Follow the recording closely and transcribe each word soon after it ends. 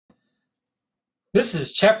This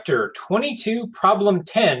is chapter 22, problem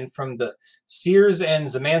 10 from the Sears and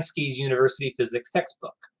Zemansky's University Physics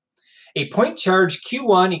textbook. A point charge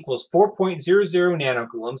Q1 equals 4.00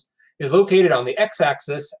 nanocoulombs is located on the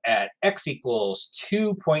x-axis at x equals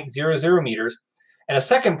 2.00 meters, and a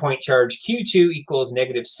second point charge Q2 equals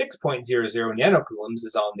negative 6.00 nanocoulombs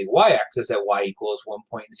is on the y-axis at y equals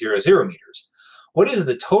 1.00 meters. What is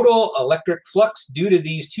the total electric flux due to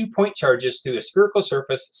these 2 point charges through a spherical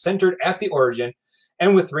surface centered at the origin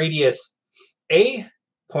and with radius A,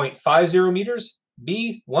 0.50 meters,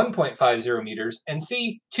 B, 1.50 meters, and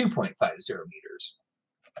C, 2.50 meters?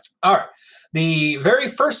 All right, the very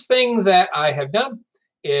first thing that I have done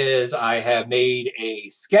is I have made a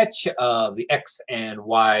sketch of the x and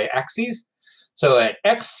y axes. So at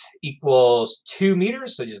x equals 2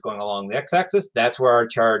 meters, so just going along the x-axis, that's where our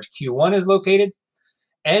charge Q1 is located.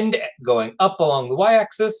 And going up along the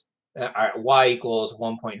y-axis, at y equals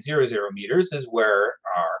 1.00 meters is where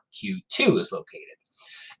our Q2 is located.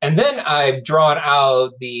 And then I've drawn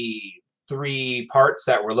out the 3 parts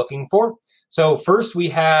that we're looking for. So first we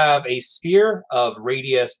have a sphere of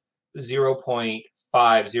radius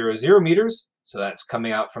 0.500 meters. So that's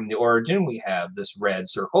coming out from the origin. We have this red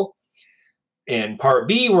circle. In part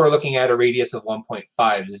B, we're looking at a radius of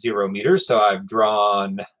 1.50 meters. So I've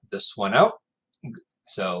drawn this one out.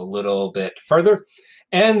 So a little bit further.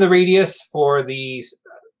 And the radius for the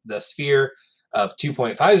sphere of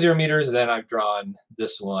 2.50 meters, then I've drawn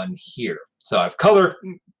this one here. So I've color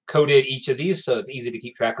coded each of these so it's easy to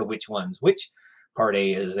keep track of which one's which. Part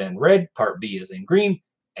A is in red, part B is in green,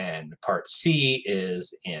 and part C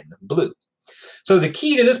is in blue. So the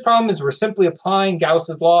key to this problem is we're simply applying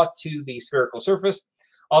Gauss's law to the spherical surface.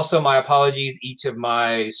 Also, my apologies, each of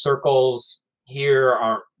my circles here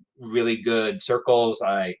aren't really good circles.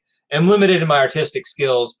 I am limited in my artistic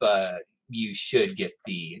skills, but you should get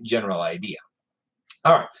the general idea.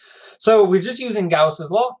 All right, so we're just using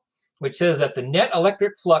Gauss's law, which says that the net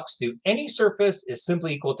electric flux through any surface is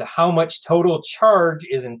simply equal to how much total charge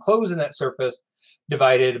is enclosed in that surface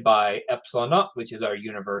divided by epsilon naught, which is our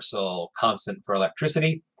universal constant for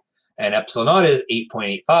electricity. And epsilon naught is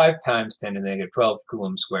 8.85 times 10 to the negative 12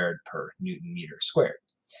 coulomb squared per Newton meter squared.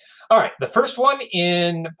 All right, the first one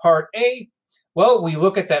in part A, well, we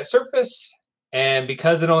look at that surface, and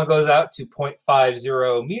because it only goes out to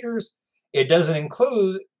 0.50 meters, it doesn't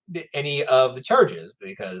include any of the charges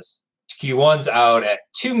because Q1's out at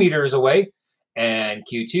 2 meters away, and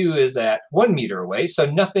Q2 is at 1 meter away, so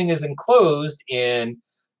nothing is enclosed in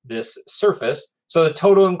this surface. So the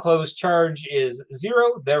total enclosed charge is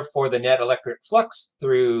 0, therefore the net electric flux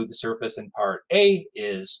through the surface in part A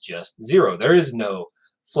is just 0. There is no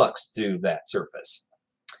flux through that surface.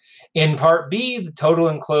 In part B, the total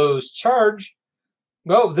enclosed charge,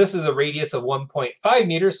 well, this is a radius of 1.5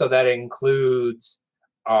 meters, so that includes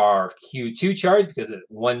our Q2 charge because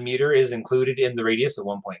 1 meter is included in the radius of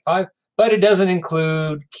 1.5, but it doesn't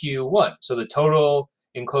include Q1. So the total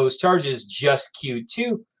enclosed charge is just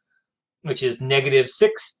Q2, which is negative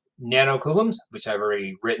 6 nanocoulombs, which I've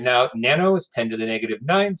already written out. Nano is 10 to the negative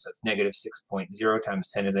 9, so it's negative 6.0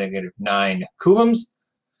 times 10 to the negative 9 coulombs.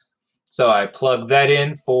 So I plug that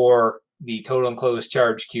in for the total enclosed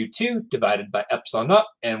charge Q2 divided by epsilon naught,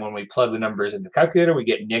 and when we plug the numbers in the calculator, we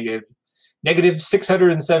get negative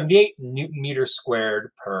 678 Newton meters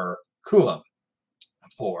squared per coulomb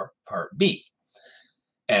for part B.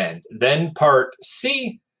 And then part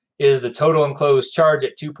C is the total enclosed charge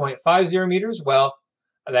at 2.50 meters. Well,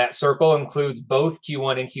 that circle includes both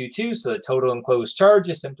Q1 and Q2, so the total enclosed charge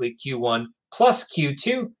is simply Q1 plus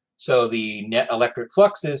Q2. So the net electric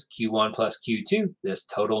flux is Q1 plus Q2. This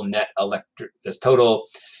total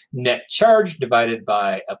net charge divided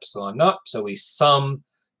by epsilon naught. So we sum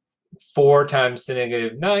 4 times 10 to the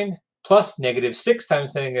negative 9 plus negative 6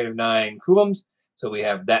 times 10 to the negative 9 coulombs. So we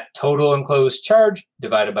have that total enclosed charge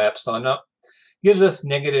divided by epsilon naught gives us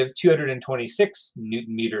negative 226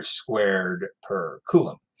 Newton meters squared per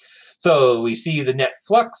coulomb. So we see the net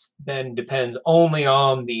flux then depends only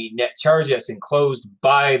on the net charge that's enclosed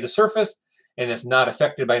by the surface, and it's not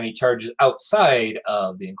affected by any charges outside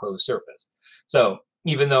of the enclosed surface. So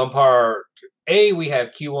even though in part A we have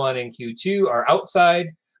Q1 and Q2 are outside,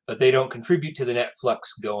 but they don't contribute to the net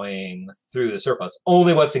flux going through the surface.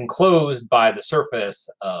 Only what's enclosed by the surface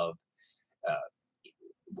of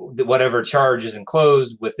whatever charge is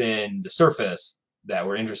enclosed within the surface that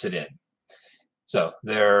we're interested in. So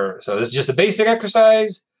this is just a basic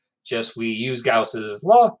exercise. Just we use Gauss's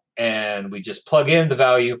law, and we just plug in the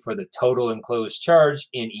value for the total enclosed charge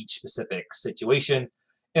in each specific situation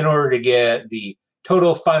in order to get the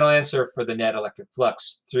total final answer for the net electric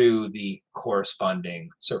flux through the corresponding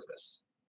surface.